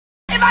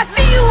If I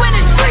see you in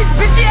the streets,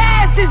 bitch, your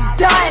ass is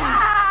done.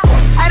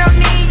 I don't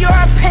need your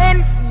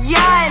opinion.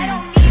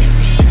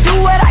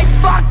 Do what I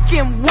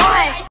fucking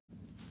want.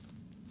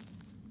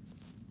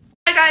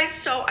 Hi guys,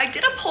 so I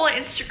did a poll on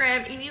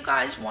Instagram and you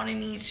guys wanted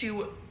me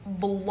to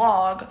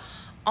vlog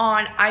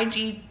on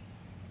IG.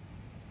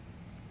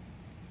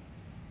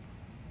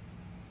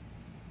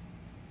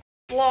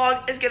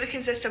 Vlog is going to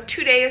consist of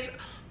 2 days,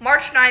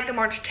 March 9th and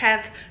March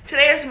 10th.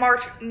 Today is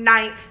March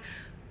 9th,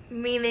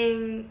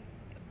 meaning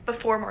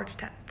before March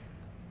 10th.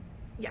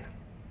 Yeah.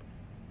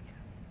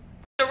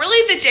 So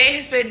really the day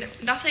has been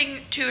nothing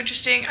too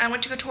interesting. I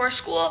went to go to our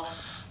school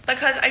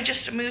because I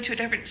just moved to a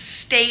different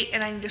state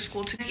and I need a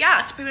school to.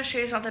 Yeah, it's pretty much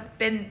today has not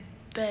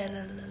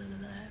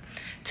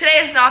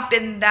today has not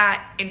been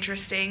that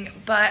interesting,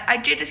 but I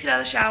did just get out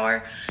of the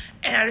shower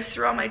and I just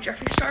threw on my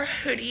Jeffree Star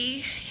hoodie.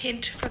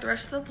 Hint for the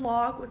rest of the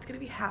vlog, what's gonna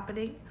be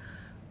happening.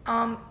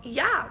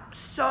 Yeah,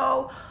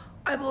 so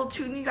I will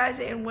tune you guys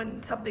in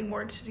when something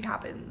more interesting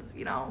happens,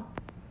 you know.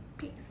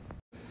 Peace.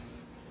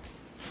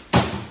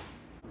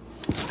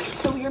 Okay,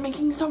 so we are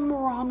making some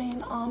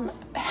ramen.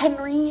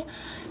 Henry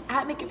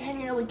at Makeup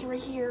Henry, link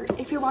right here.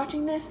 If you're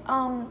watching this,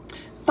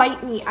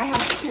 fight me. I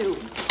have 2.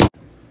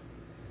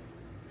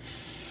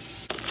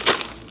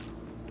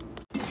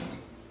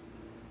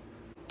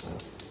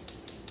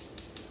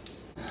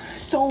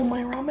 So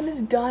my ramen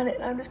is done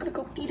and I'm just gonna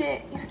go eat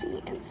it. You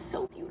see, it's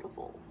so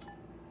beautiful.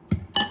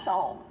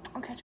 So,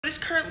 okay. It is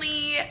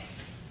currently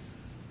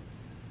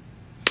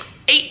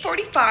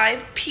 8:45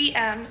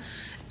 p.m.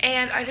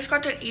 and I just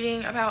got done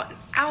eating about an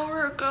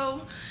hour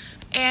ago.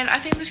 And I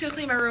think I'm just gonna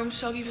clean my room,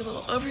 so I'll give you a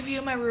little overview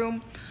of my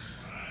room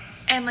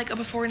and like a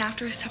before and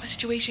after type of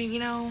situation, you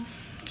know?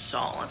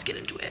 So let's get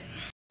into it.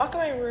 Walk in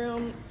my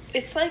room,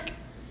 it's like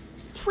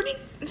pretty,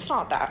 it's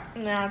not that,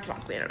 no, it's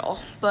not clean at all,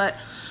 but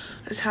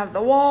I just have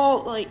the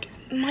wall, like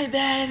my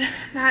bed,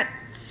 that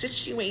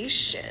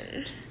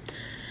situation,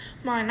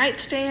 my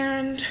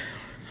nightstand,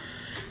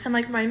 and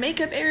like my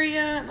makeup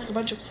area, and like a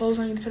bunch of clothes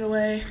I need to put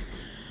away,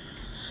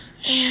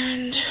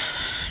 and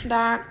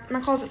that,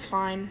 my closet's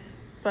fine.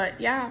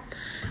 But yeah,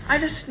 I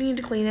just need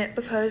to clean it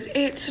because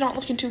it's not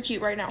looking too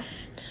cute right now.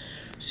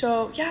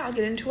 So yeah, I'll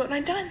get into it when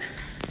I'm done.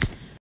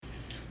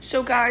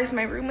 So guys,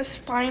 my room is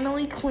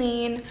finally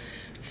clean.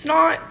 It's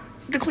not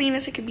the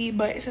cleanest it could be,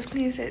 but it's as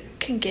clean as it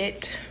can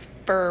get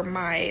for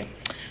my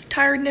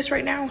tiredness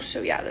right now.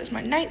 So yeah, there's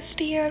my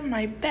nightstand,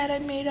 my bed I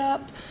made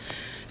up.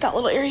 That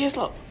little area is a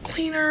lot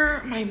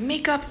cleaner. My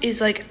makeup is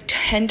like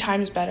 10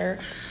 times better.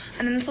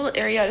 And then this little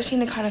area, I just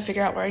need to kind of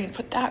figure out where I need to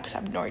put that because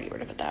I have no idea where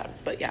to put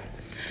that. But yeah.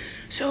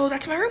 So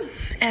that's my room,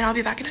 and I'll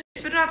be back in.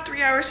 It's been about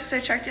 3 hours since I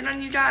checked in on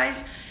you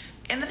guys,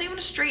 and I think I'm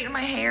gonna straighten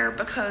my hair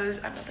because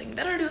I have nothing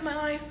better to do with my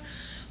life.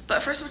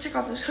 But first I'm gonna take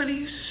off this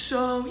hoodie,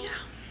 so yeah.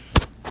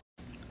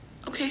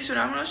 Okay, so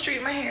now I'm gonna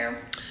straighten my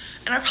hair,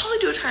 and I'll probably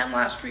do a time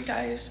lapse for you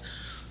guys,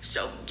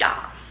 so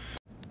yeah.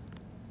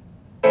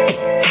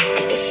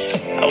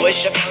 I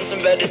wish I found some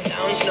better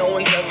sounds no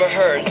one's ever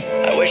heard.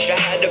 I wish I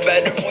had a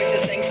better voice to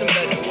sing some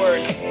better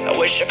words. I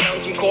wish I found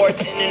some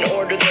chords in an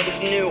order that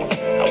is new.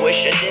 I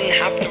wish I didn't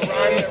have to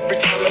rhyme every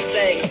time I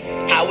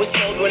sang. I was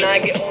told when I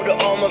get older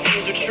all my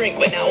fears would shrink,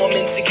 but now I'm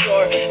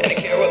insecure and I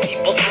care what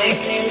people think.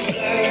 My name's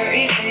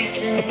blurry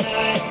face and I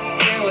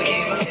care what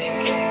you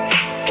think.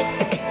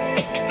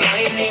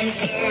 My name's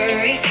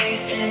blurry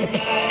face and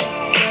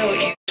I care what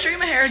you think. Straighten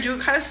my hair, do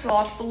it kind of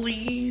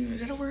sloppily. Is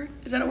that a word?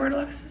 Is that a word,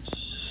 Alexis?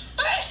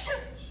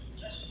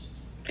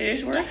 It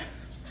is a word?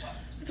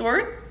 It's a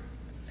word?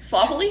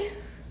 Sloppily?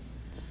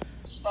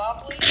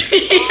 Sloppily?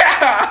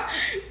 Yeah.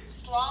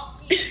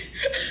 Sloppy.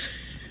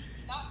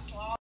 Not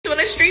sloppy. So when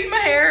I straighten my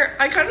hair,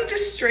 I kind of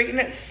just straighten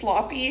it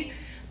sloppy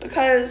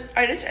because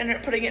I just ended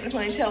up putting it in a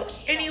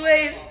ponytail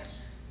anyways.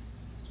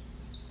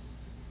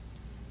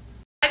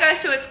 Hi guys,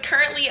 so it's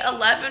currently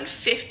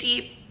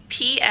 11:50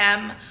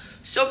 p.m.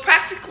 So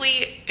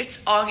practically it's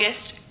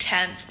August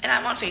 10th and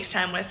I'm on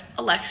FaceTime with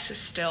Alexis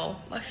still.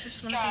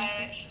 Alexis, want to say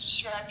anything? Guys,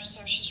 subscribe to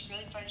her. She's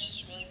really funny.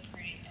 She's really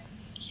pretty. And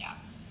yeah.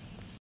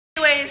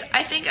 Anyways,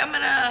 I think I'm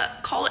gonna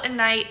call it a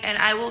night and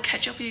I will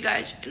catch up with you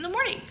guys in the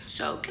morning.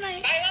 So good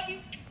night. I love you.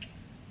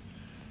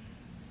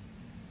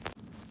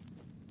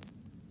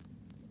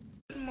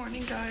 Good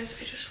morning guys,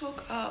 I just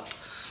woke up.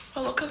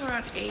 I woke up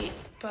around 8,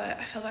 but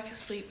I fell back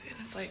asleep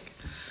and it's like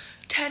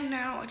 10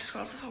 now. I just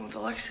got off the phone with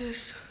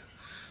Alexis.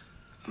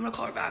 I'm gonna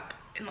call her back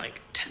in like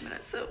 10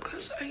 minutes though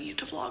because I need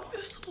to vlog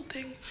this little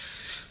thing.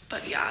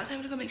 But yeah, I think I'm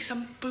gonna go make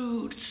some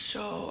food,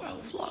 so I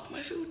will vlog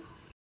my food.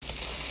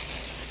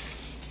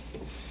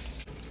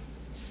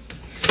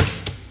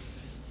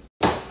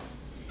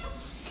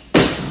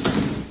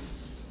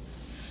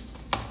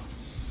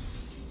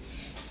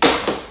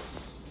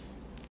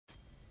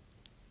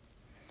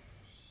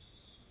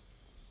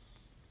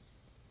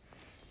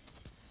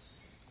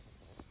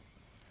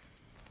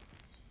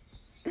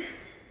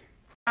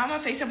 I'm on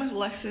FaceTime with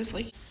Alexis,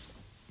 like.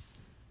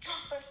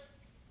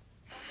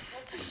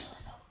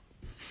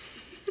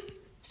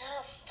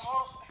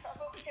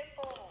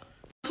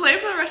 Plan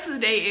for the rest of the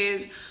day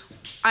is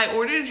I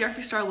ordered a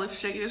Jeffree Star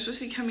lipstick. It was supposed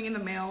to be coming in the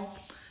mail,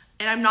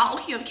 And I'm not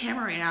looking at the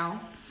camera right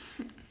now.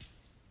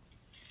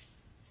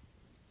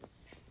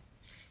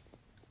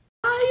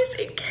 Guys,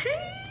 it came.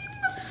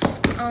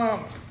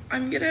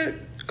 I'm gonna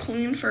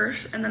clean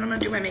first, and then I'm gonna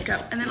do my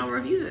makeup, and then I'll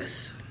review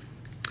this.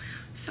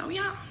 So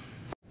yeah.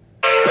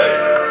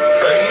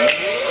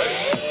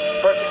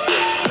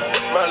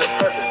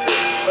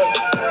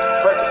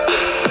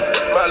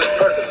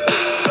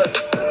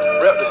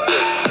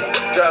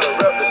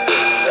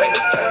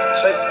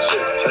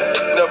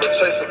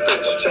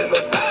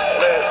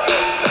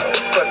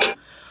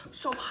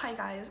 So hi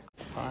guys.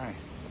 Hi.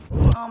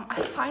 I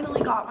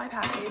finally got my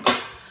package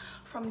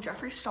from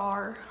Jeffree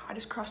Star. I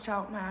just crossed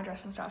out my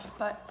address and stuff,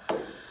 but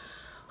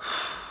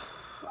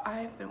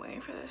I've been waiting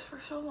for this for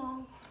so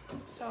long.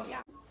 So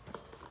yeah.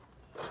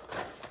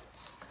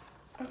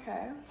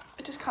 Okay.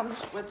 It just comes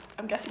with,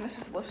 I'm guessing this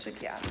is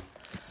lipstick, yeah.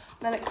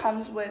 Then it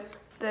comes with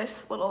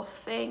this little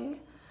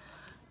thing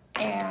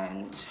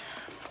and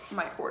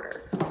my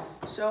order.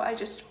 So I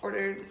just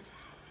ordered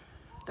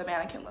the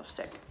mannequin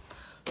lipstick.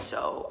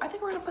 So I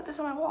think we're gonna put this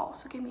on my wall,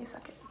 so give me a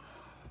second.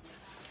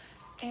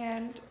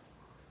 And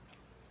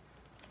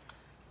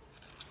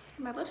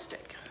my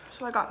lipstick.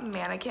 So I got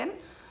mannequin.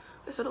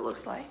 This is what it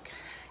looks like.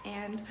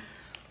 And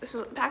this is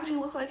what the packaging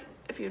looks like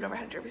if you've never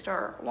had a Jeffree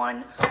Star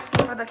one.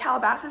 For the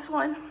Calabasas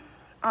one,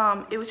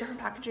 it was different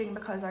packaging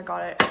because I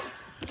got it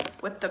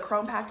with the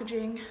chrome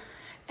packaging.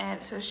 And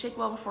it says shake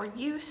well before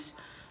use.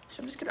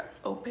 So I'm just gonna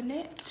open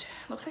it.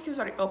 Looks like it was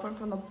already open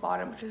from the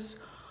bottom, which is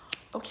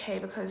okay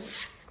because,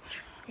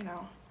 you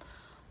know,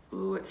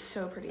 ooh, it's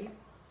so pretty.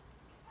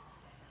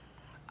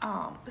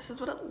 This is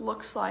what it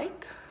looks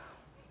like.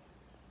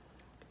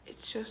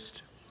 It's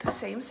just the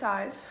same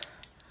size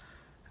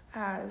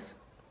as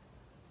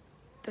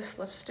this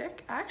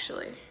lipstick.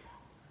 Actually,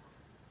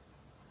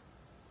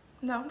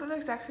 no, they're the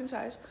exact same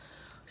size.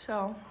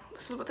 So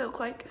this is what they look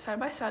like side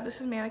by side. This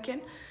is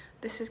mannequin.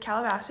 This is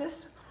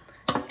Calabasas.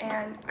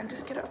 And I'm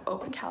just gonna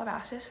open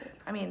Calabasas.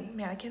 I mean,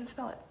 mannequin,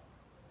 smell it.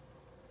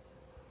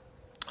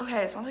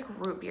 Okay, it smells like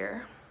root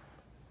beer.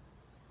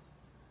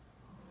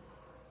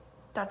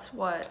 That's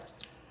what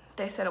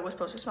they said it was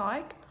supposed to smell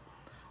like.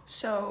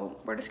 So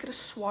we're just gonna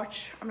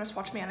swatch. I'm gonna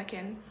swatch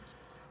mannequin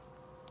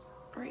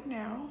right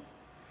now.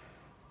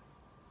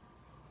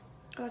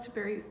 Oh, that's a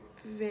very,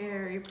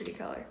 very pretty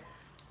color.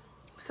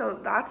 So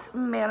that's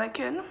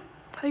mannequin.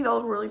 I think that'll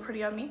look really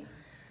pretty on me.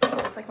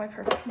 It's like my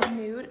perfect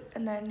nude.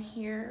 And then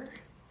here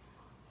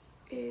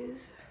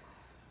is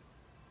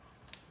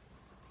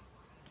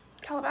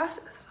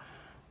Calabasas.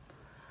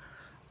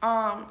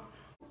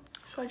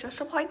 So I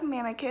just applied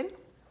mannequin.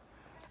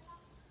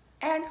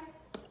 And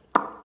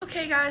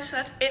okay guys, so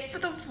that's it for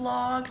the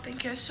vlog.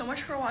 Thank you guys so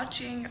much for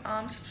watching.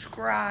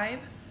 Subscribe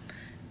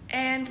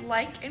and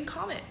like and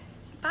comment.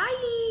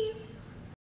 Bye.